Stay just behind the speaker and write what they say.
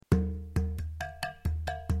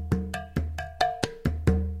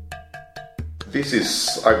This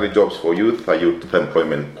is AgriJobs for Youth, a youth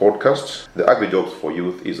employment podcast. The AgriJobs for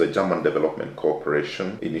Youth is a German development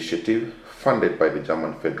cooperation initiative funded by the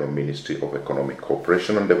German Federal Ministry of Economic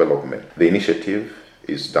Cooperation and Development. The initiative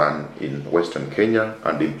is done in Western Kenya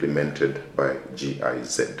and implemented by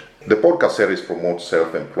GIZ. The podcast series promotes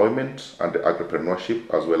self-employment and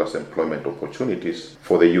entrepreneurship as well as employment opportunities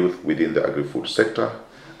for the youth within the agri-food sector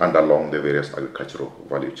and along the various agricultural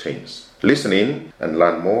value chains. Listen in and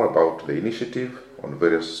learn more about the initiative on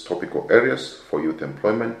various topical areas for youth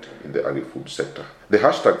employment in the agri-food sector. The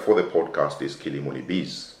hashtag for the podcast is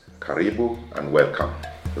KilimuniBiz. Karibu and welcome.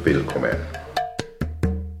 Willkommen.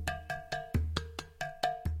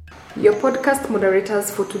 Your podcast moderators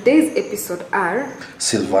for today's episode are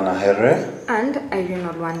Silvana Herre and Irene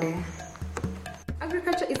Olwande.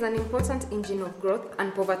 Agriculture is an important engine of growth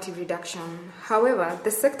and poverty reduction. However,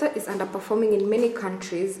 the sector is underperforming in many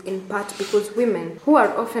countries, in part because women, who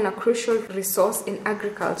are often a crucial resource in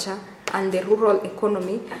agriculture and the rural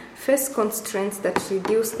economy, face constraints that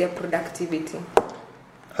reduce their productivity.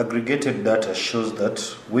 Aggregated data shows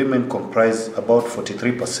that women comprise about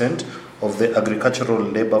 43% of the agricultural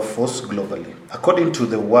labor force globally. According to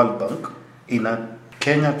the World Bank, in a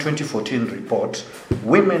Kenya 2014 report,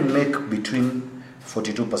 women make between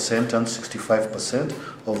 42% and 65%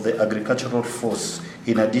 of the agricultural force,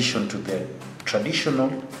 in addition to their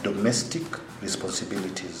traditional domestic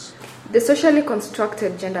responsibilities. The socially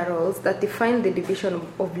constructed gender roles that define the division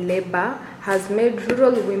of labor has made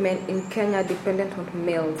rural women in Kenya dependent on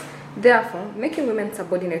males, therefore making women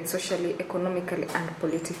subordinate socially, economically, and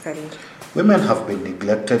politically. Women have been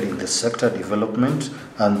neglected in the sector development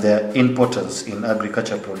and their importance in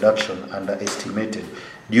agriculture production underestimated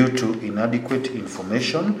due to inadequate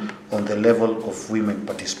information on the level of women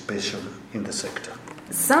participation in the sector.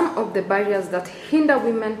 Some of the barriers that hinder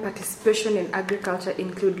women participation in agriculture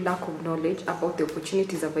include lack of knowledge about the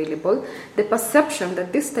opportunities available, the perception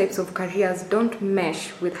that these types of careers don't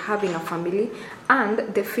mesh with having a family,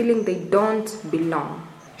 and the feeling they don't belong.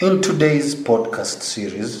 In today's podcast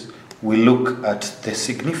series, we look at the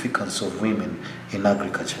significance of women in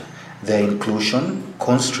agriculture, their inclusion,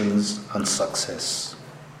 constraints, and success.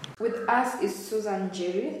 With us is Susan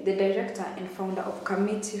Jerry, the director and founder of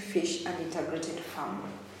Kamiti Fish and Integrated Farm.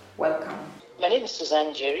 Welcome. My name is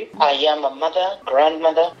Susan Jerry. I am a mother,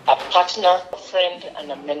 grandmother, a partner, a friend,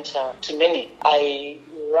 and a mentor to many. I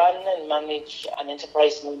run and manage an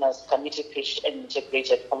enterprise known as Kamiti Fish and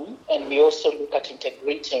Integrated Farm, and we also look at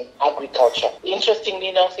integrating agriculture. Interestingly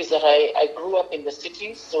enough is that I grew up in the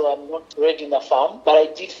city, so I'm not bred in a farm, but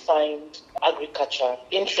I did find agriculture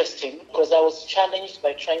interesting because I was challenged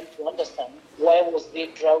by trying to understand why was there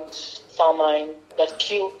drought, famine that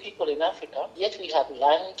killed people in Africa, yet we have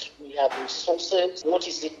land, we have resources. What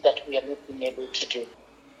is it that we are not being able to do?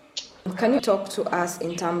 Can you talk to us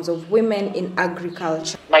in terms of women in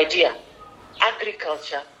agriculture? My dear,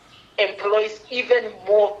 agriculture employs even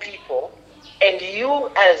more people, and you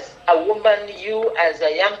as a woman, you as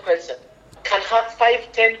a young person, can have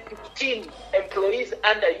 5, 10, 15 employees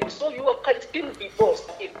under you, so you can still be boss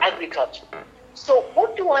in agriculture. So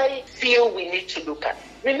what do I feel we need to look at?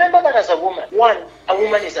 Remember that as a woman, a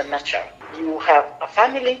woman is a nurturer. You have a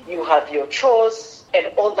family, you have your chores, and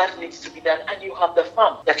all that needs to be done, and you have the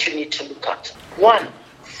farm that you need to look at.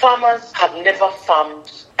 Farmers have never farmed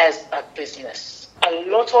as a business. A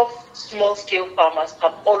lot of small-scale farmers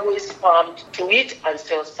have always farmed to eat and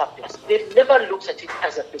sell surplus. They've never looked at it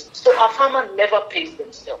as a business. So a farmer never pays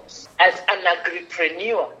themselves. As an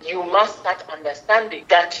agripreneur, you must start understanding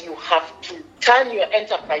that you have to turn your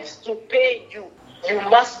enterprise to pay you. You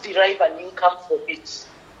must derive an income for it.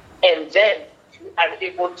 And then you are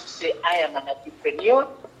able to say, I am an agripreneur,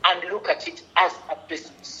 and look at it as a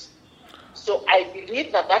business. So I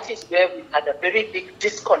believe that is where we had a very big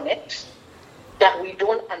disconnect, that we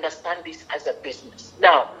don't understand this as a business.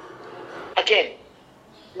 Now, again,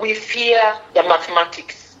 we fear the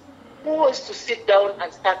mathematics. Who wants to sit down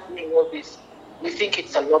and start doing all this? We think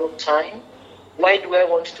it's a lot of time. Why do I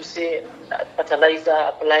want to say fertilizer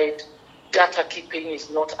applied? Data keeping is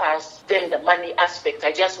not us. Then the money aspect,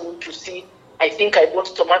 I just want to see. I think I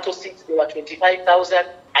bought tomato seeds, they were 25,000.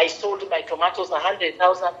 I sold my tomatoes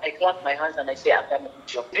 100,000. I clap my hands and I say, I've done a good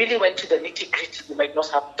job. Really went to the nitty-gritty, you might not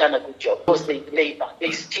have done a good job. Because there's labor,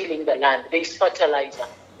 there's tilling the land, there's fertilizer,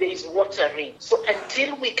 there's watering. So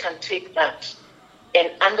until we can take that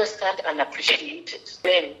and understand and appreciate it,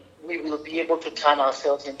 then we will be able to turn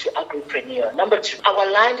ourselves into agripreneur. Number 2,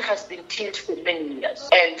 our land has been tilled for many years,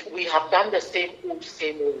 and we have done the same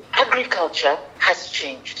old. Agriculture has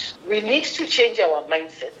changed. We need to change our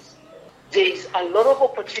mindsets. There is a lot of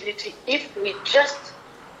opportunity if we just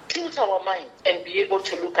tilt our mind and be able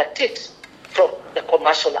to look at it from the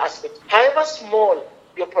commercial aspect. However small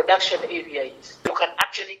your production area is, you can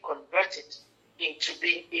actually convert it into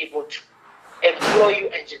being able to employ you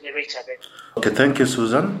and generate revenue. Okay, thank you,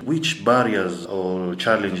 Susan. Which barriers or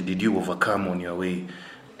challenge did you overcome on your way?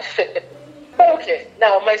 Okay,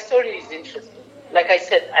 now my story is interesting. Like I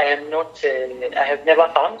said, I have never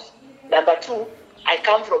farmed. Number two, I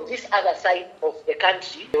come from this other side of the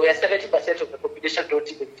country where 70% of the population don't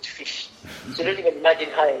even eat fish. So don't even imagine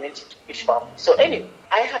how I went into fish farm. So anyway,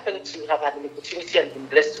 I happened to have had an opportunity and been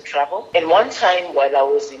blessed to travel. And one time while I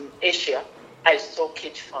was in Asia, I saw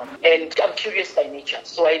cage farm. And I'm curious by nature.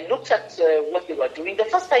 So I looked at what they were doing. The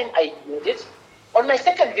first time I ignored it. On my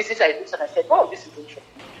second visit, I looked and I said, wow, this is interesting.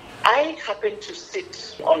 I happened to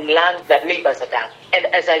sit on land that neighbors are down. And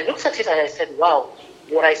as I looked at it, I said, wow,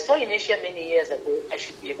 what I saw in Asia many years ago, I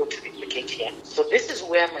should be able to replicate here. So this is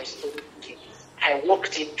where my story begins. I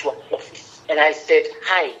walked into an office and I said,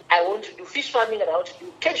 hi, I want to do fish farming and I want to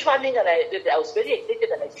do cage farming. And I was very excited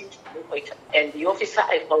and I seemed to know quite. And the officer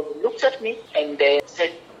I found looked at me and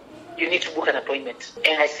said, you need to book an appointment.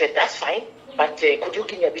 And I said, that's fine, but could you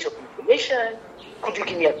give me a bit of information? Could you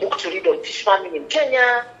give me a book to read on fish farming in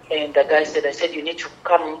Kenya? And the guy said, you need to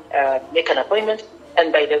come make an appointment.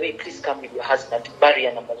 And by the way, please come with your husband,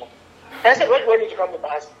 barrier number one. And I said, why do I need to come with my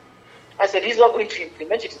husband? I said, he's not going to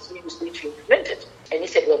implement it, it's me who's going to implement it. And he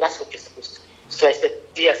said, well, that's what you're supposed to do. So I said,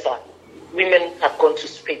 dear sir, women have gone to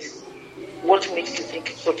space. What makes you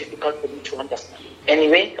think it's so difficult for me to understand?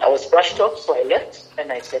 Anyway, I was brushed off, so I left.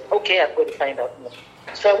 And I said, okay, I'm going to find out more.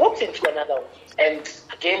 So I walked into another office. And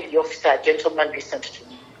again, the officer, a gentleman, listened to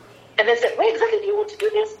me. And I said, why exactly do you want to do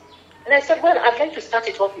this? And I said, well, I'd like to start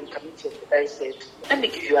it off in committee. And the guy said, let me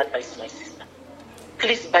give you advice, my sister.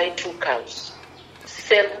 Please buy 2 cows.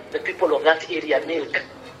 Sell the people of that area milk.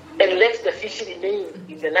 And let the fish remain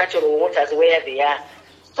in the natural waters where they are.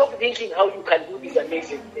 Stop thinking how you can do this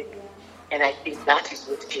amazing thing. And I think that is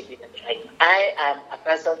what came in and right. I am a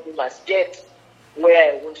person who must get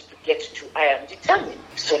where I want to get to. I am determined.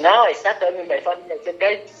 So now I sat down with my family and I said,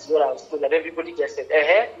 guys, this is what I was told. And everybody just said,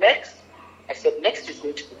 next. I said, next is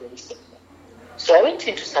going to be very simple. So I went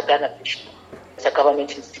into Sagana Fish. It's a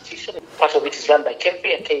government institution. Part of it is run by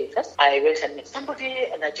KEMFRI and KFS. I went and met somebody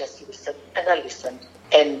and I just listened and I listened.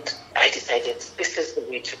 And I decided this is the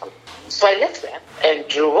way to go. So I left there and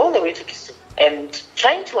drove all the way to Kisumu and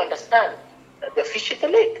trying to understand the fish in the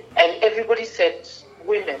lake. And everybody said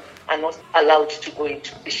women are not allowed to go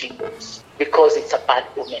into fishing boats because it's a bad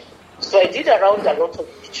omen. So I did around a lot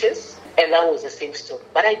of beaches. And that was the same story.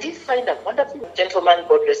 But I did find a wonderful gentleman,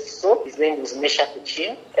 God rest his soul. His name was Meshach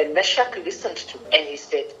Uchia. And Meshach listened to me. And he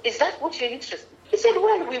said, is that what you're interested in? He said,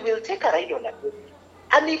 well, we will take a ride on a boat.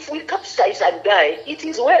 And if we capsize and die, it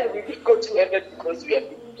is well, we will go to heaven because we have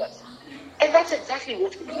been with us. And that's exactly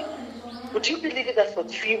what we did. Would you believe that for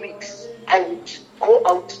 3 weeks, I would go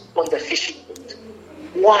out on the fishing boat?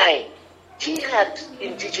 Why? He had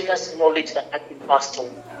indigenous knowledge that had been passed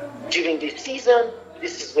on. During the season,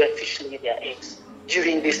 this is where fish lay their eggs.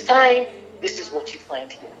 During this time, this is what you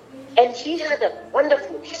find here. And he had a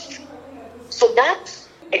wonderful history. So that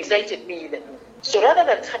excited me even more. So rather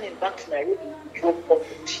than turning back to Nairobi, I drove over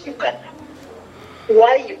to Uganda.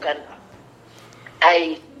 Why Uganda?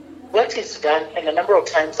 I worked in Sudan, and a number of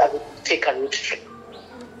times I would take a road trip.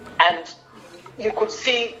 And you could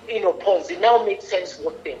see, ponds. It now made sense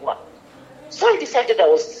what they were. So I decided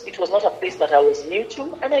it was not a place that I was new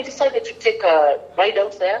to, and I decided to take a ride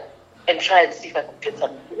out there and try and see if I could get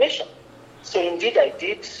some information. So indeed I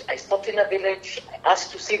did. I stopped in a village. I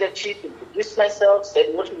asked to see the chief, introduced myself,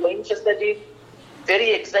 said what we were interested in.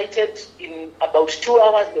 Very excited. In about 2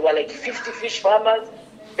 hours, there were like 50 fish farmers.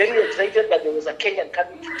 Very excited that there was a Kenyan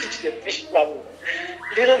coming to teach them fish farming.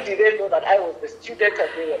 Little did they know that I was the student and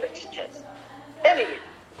they were the teachers. Anyway,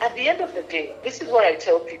 at the end of the day, this is what I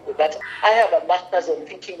tell people, that I have a master's on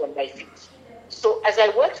thinking on my feet. So as I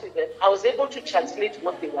worked with them, I was able to translate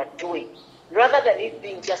what they were doing. Rather than it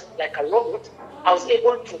being just like a robot, I was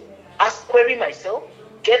able to query myself,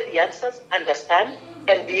 get the answers, understand,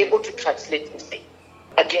 and be able to translate the same.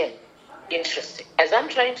 Again, interesting. As I'm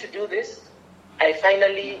trying to do this, I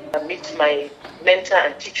finally meet my mentor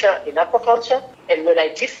and teacher in aquaculture. And when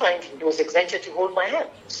I did find him, he was excited to hold my hand.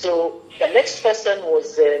 So the next person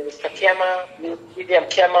was Mr. Kiama, William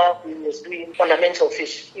Kiama, who was doing ornamental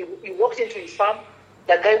fish. He walked into his farm.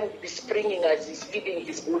 The guy would be springing as he's feeding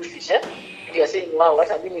his goldfish. And you're saying, wow, what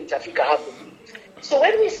a minute Africa happened. So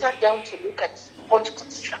when we sat down to look at pond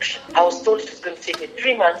construction, I was told it was going to take me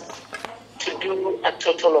 3 months to do a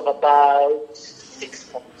total of about 6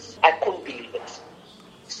 ponds. I couldn't believe it.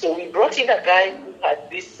 So we brought in a guy who at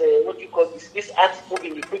this, this earth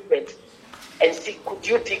moving equipment and see, could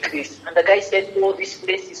you dig this? And the guy said, oh, this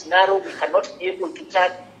place is narrow, we cannot be able to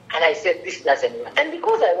turn. And I said, this doesn't work. And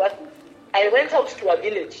because I went out to a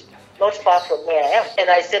village not far from where I am, and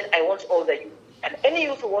I said, I want all the youth. And any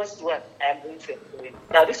youth who wants to work, I am going to employ him.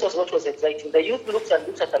 Now, this was what was exciting. The youth looked at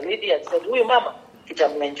the lady and said, "Uy, mama, it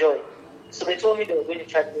will enjoy." So they told me they were going to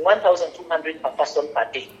charge me 1,200 per person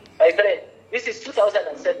per day. My friend, this is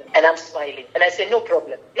 2007, and I'm smiling. And I said, no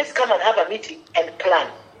problem. Let's come and have a meeting and plan.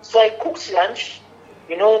 So I cooked lunch.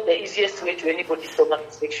 You know, the easiest way to anybody's stomach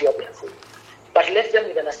is make sure they are full. But left them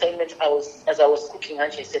with an assignment. As I was cooking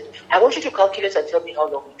lunch, I said, I want you to calculate and tell me how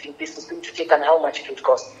long you think this is going to take and how much it would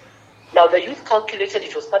cost. Now, the youth calculated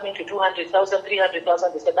it was coming to 200,000,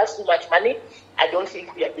 300,000. They said, that's too much money. I don't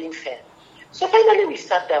think we are being fair. So finally, we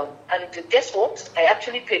sat down. And guess what? I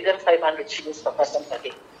actually paid them 500 shillings per person per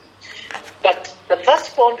day. But the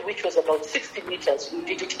first pond, which was about 60 meters, we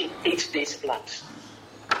did it in 8 days flat.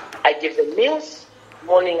 I gave them meals,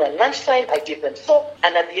 morning and lunchtime. I gave them soap.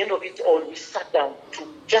 And at the end of it all, we sat down to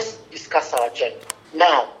just discuss our journey.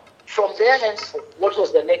 Now, from there henceforth, what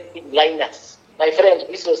was the next thing? Liners. My friend,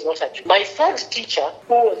 this was not a joke. My son's teacher,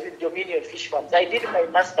 who was with Dominion Fish Farms, I did my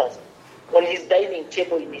master's on his dining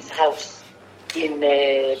table in his house in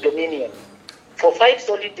Dominion. For 5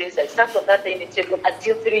 solid days, I sat on that dining table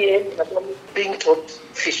until 3 a.m. being taught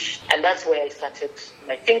fish. And that's where I started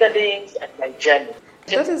my fingerlings and my journey.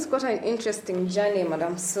 That is quite an interesting journey,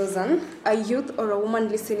 Madam Susan. A youth or a woman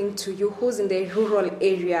listening to you who's in the rural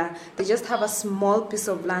area, they just have a small piece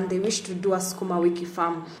of land, they wish to do a Sukuma Wiki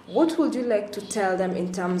farm. What would you like to tell them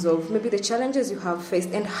in terms of maybe the challenges you have faced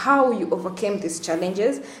and how you overcame these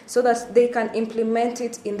challenges so that they can implement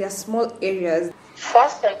it in their small areas?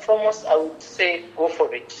 First and foremost, I would say go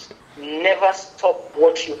for it. Never stop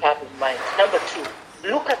what you have in mind. Number 2,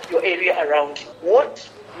 look at your area around you. What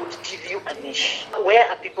would give you a niche? Where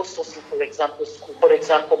are people sourcing, for example, school? For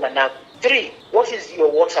example, Managu. 3, what is your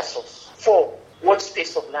water source? 4, what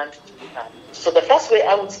space of land do you have? So the first way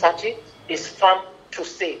I would start it is farm to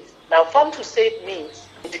save. Now, farm to save means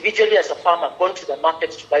individually as a farmer going to the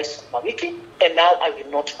market to buy Sukuma Wiki, and now I will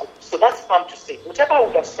not go. So that's farm to save. Whatever I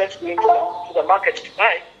would have spent going to the market to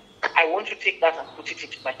buy, I want to take that and put it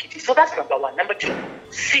into my kitty. So that's number 1. Number 2,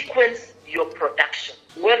 sequence your production.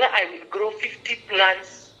 Whether I will grow 50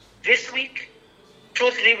 plants this week,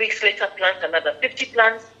 2-3 weeks later plant another 50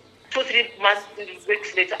 plants, 2-3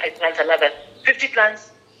 weeks later I plant another 50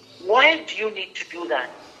 plants. Why do you need to do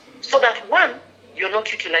that? So that 1, you're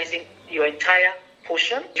not utilizing your entire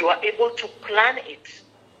portion. You are able to plan it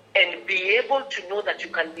and be able to know that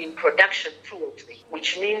you can be in production throughout the week,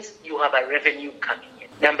 which means you have a revenue coming in.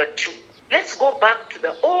 Number 2, let's go back to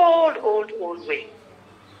the old way,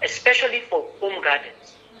 especially for home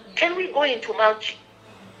gardens. Can we go into mulching?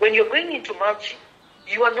 When you're going into mulching,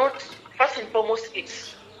 you are not, first and foremost,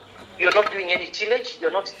 you're not doing any tillage,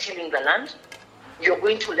 you're not tilling the land, you're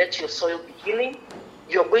going to let your soil be healing,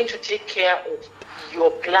 you're going to take care of your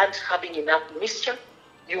plant having enough moisture,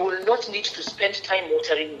 you will not need to spend time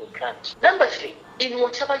watering your plant. Number 3, in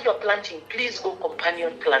whatever you're planting, please go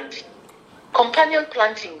companion planting. Companion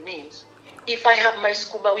planting means, if I have my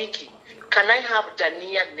Sukuma Wiki, can I have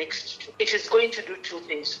Dania next to it? It is going to do 2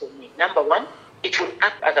 things for me. Number 1, it will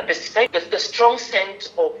act as a pesticide. The strong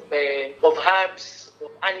scent of herbs,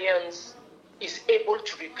 of onions, is able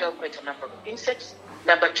to repel quite a number of insects.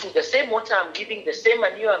 Number 2, the same water I'm giving, the same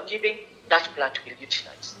manure I'm giving, that plant will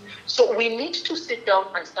utilize. So we need to sit down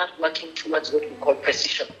and start working towards what we call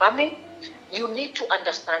precision farming. You need to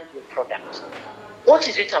understand your product. What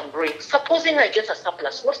is it I'm growing? Supposing I get a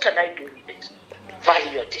surplus, what can I do with it?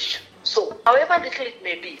 Value addition. So, however little it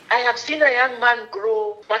may be, I have seen a young man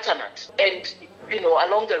grow butternut, and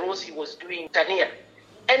along the rows he was doing Dania.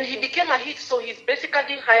 And he became a hit, so he's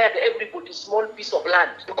basically hired everybody's small piece of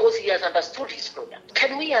land because he has understood his product.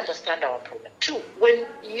 Can we understand our product? 2, when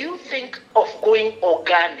you think of going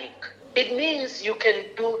organic, it means you can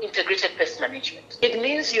do integrated pest management. It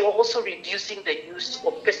means you're also reducing the use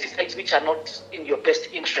of pesticides which are not in your best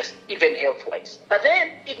interest, even health-wise. But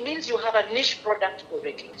then it means you have a niche product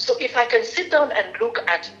already. So if I can sit down and look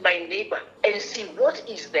at my neighbor and see what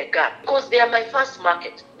is the gap, because they are my first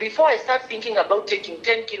market. Before I start thinking about taking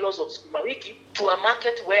 10 kilos of Sukuma Wiki to a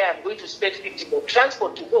market where I'm going to spend 50 bob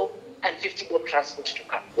transport to go and 50 bob transport to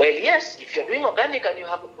come. Well, yes, if you're doing organic and you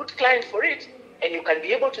have a good client for it, and you can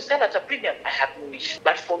be able to sell at a premium, I have no issue.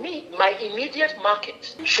 But for me, my immediate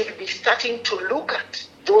market should be starting to look at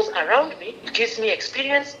those around me. It gives me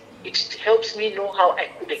experience. It helps me know how I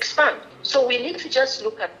could expand. So we need to just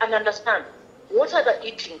look at and understand what are the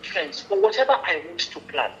eating trends for whatever I want to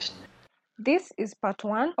plant. This is part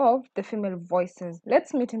 1 of the Female Voices.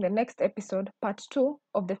 Let's meet in the next episode, part 2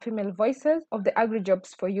 of the Female Voices of the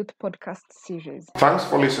AgriJobs for Youth podcast series. Thanks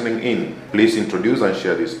for listening in. Please introduce and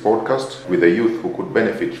share this podcast with the youth who could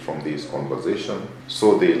benefit from this conversation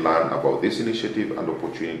so they learn about this initiative and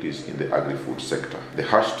opportunities in the agri-food sector. The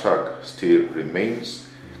hashtag still remains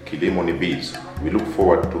Kilimo ni Biz. We look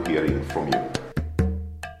forward to hearing from you.